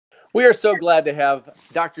We are so glad to have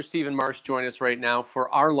Dr. Stephen Marsh join us right now for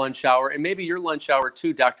our lunch hour, and maybe your lunch hour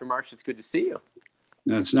too, Dr. Marsh. It's good to see you.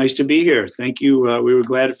 It's nice to be here. Thank you. We were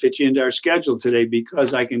glad to fit you into our schedule today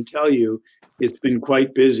because I can tell you it's been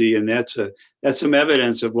quite busy, and that's some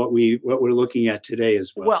evidence of what we're looking at today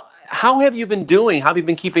as well. Well, how have you been doing? How have you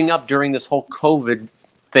been keeping up during this whole COVID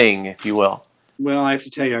thing, if you will? Well, I have to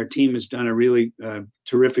tell you, our team has done a really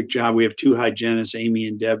terrific job. We have two hygienists, Amy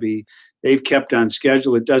and Debbie. They've kept on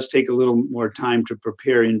schedule. It does take a little more time to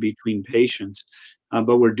prepare in between patients,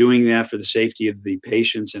 but we're doing that for the safety of the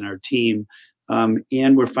patients and our team.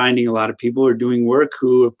 And we're finding a lot of people are doing work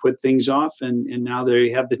who have put things off, and now they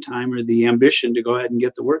have the time or the ambition to go ahead and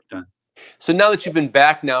get the work done. So now that you've been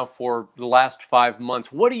back now for the last 5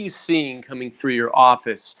 months, what are you seeing coming through your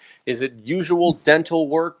office? Is it usual dental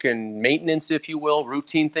work and maintenance, if you will,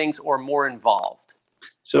 routine things, or more involved?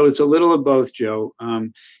 So it's a little of both, Joe.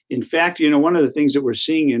 In fact, one of the things that we're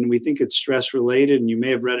seeing, and we think it's stress related, and you may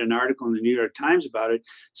have read an article in the New York Times about it,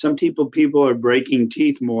 some people are breaking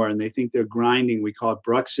teeth more and they think they're grinding. We call it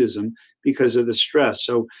bruxism because of the stress.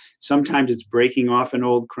 So sometimes it's breaking off an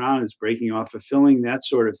old crown, it's breaking off a filling, that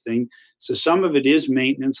sort of thing. So some of it is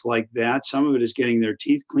maintenance like that. Some of it is getting their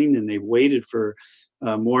teeth cleaned and they've waited for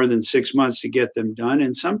more than 6 months to get them done.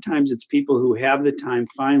 And sometimes it's people who have the time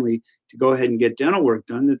finally to go ahead and get dental work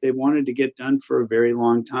done that they wanted to get done for a very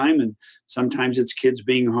long time. And sometimes it's kids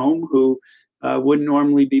being home who wouldn't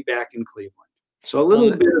normally be back in Cleveland. So a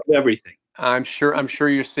little bit of everything. I'm sure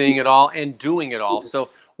you're seeing it all and doing it all. So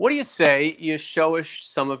what do you say you show us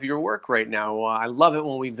some of your work right now? I love it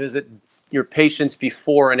when we visit your patients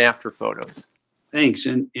before and after photos. Thanks.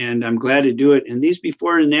 And I'm glad to do it. And these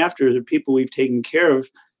before and afters are people we've taken care of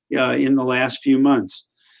in the last few months.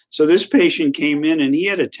 So this patient came in and he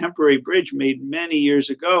had a temporary bridge made many years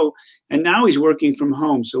ago, and now he's working from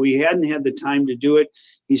home. So he hadn't had the time to do it.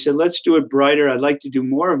 He said, let's do it brighter. I'd like to do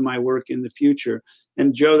more of my work in the future.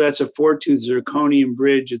 And Joe, that's a 4-tooth zirconium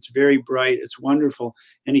bridge. It's very bright. It's wonderful.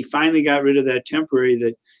 And he finally got rid of that temporary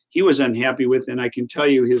that he was unhappy with. And I can tell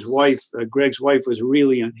you his wife, Greg's wife, was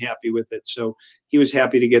really unhappy with it. So he was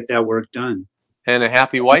happy to get that work done. And a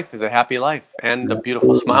happy wife is a happy life, and a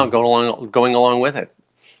beautiful smile going along with it.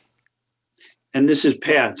 And this is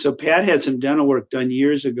Pat. So Pat had some dental work done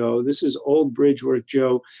years ago. This is old bridge work,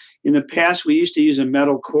 Joe. In the past, we used to use a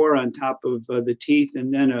metal core on top of the teeth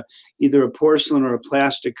and then either a porcelain or a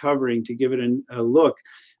plastic covering to give it a look.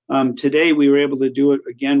 Today, we were able to do it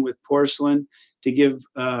again with porcelain to give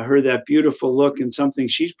her that beautiful look and something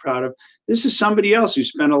she's proud of. This is somebody else who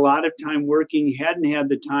spent a lot of time working, hadn't had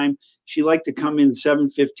the time. She liked to come in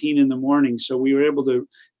 7:15 in the morning. So we were able to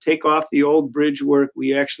take off the old bridge work.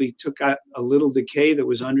 We actually took out a little decay that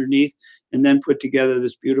was underneath and then put together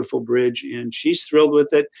this beautiful bridge. And she's thrilled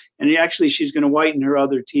with it. And actually, she's going to whiten her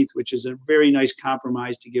other teeth, which is a very nice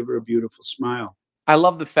compromise to give her a beautiful smile. I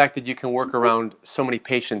love the fact that you can work around so many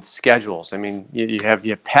patients' schedules. I mean, you have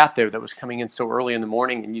Pat there that was coming in so early in the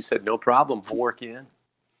morning, and you said, no problem, we'll work you in.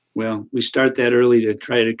 Well, we start that early to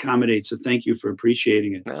try to accommodate, so thank you for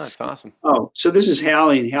appreciating it. No, that's awesome. Oh, so this is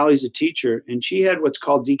Hallie, and Hallie's a teacher, and she had what's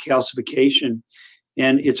called decalcification,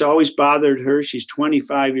 and it's always bothered her. She's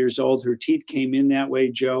 25 years old. Her teeth came in that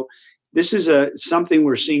way, Joe. This is something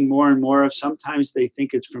we're seeing more and more of. Sometimes they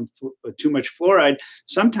think it's from too much fluoride.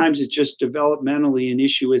 Sometimes it's just developmentally an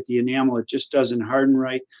issue with the enamel. It just doesn't harden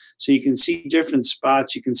right. So you can see different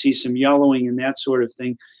spots. You can see some yellowing and that sort of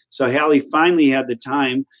thing. So Hallie finally had the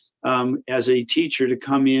time as a teacher to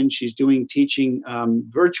come in. She's doing teaching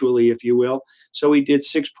virtually, if you will. So we did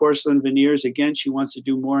 6 porcelain veneers. Again, she wants to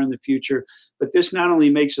do more in the future. But this not only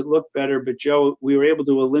makes it look better, but Joe, we were able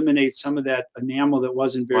to eliminate some of that enamel that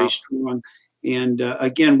wasn't very strong. And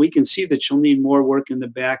again, we can see that she'll need more work in the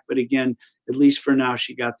back. But again, at least for now,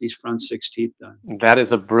 she got these front 6 teeth done. That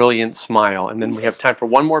is a brilliant smile. And then we have time for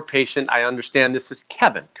one more patient. I understand this is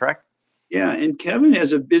Kevin, correct? Yeah, and Kevin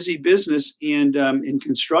has a busy business and in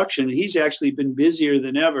construction. He's actually been busier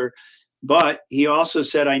than ever, but he also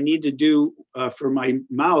said, I need to do for my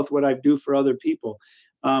mouth what I do for other people.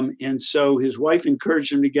 And so his wife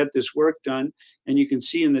encouraged him to get this work done. And you can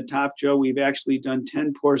see in the top, Joe, we've actually done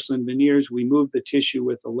 10 porcelain veneers. We moved the tissue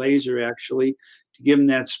with a laser actually to give him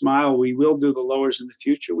that smile. We will do the lowers in the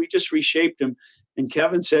future. We just reshaped him. And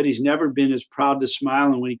Kevin said he's never been as proud to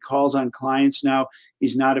smile. And when he calls on clients now,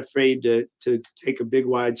 he's not afraid to take a big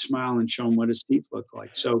wide smile and show them what his teeth look like.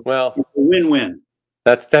 So well, it's a win-win.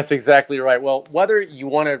 That's exactly right. Well, whether you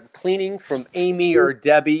want a cleaning from Amy or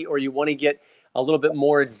Debbie, or you want to get a little bit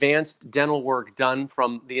more advanced dental work done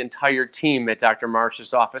from the entire team at Dr.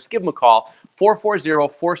 Marsh's office, give them a call,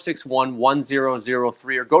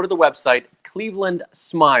 440-461-1003, or go to the website,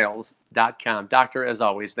 clevelandsmiles.com. Doctor, as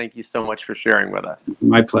always, thank you so much for sharing with us.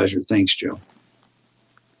 My pleasure. Thanks, Joe.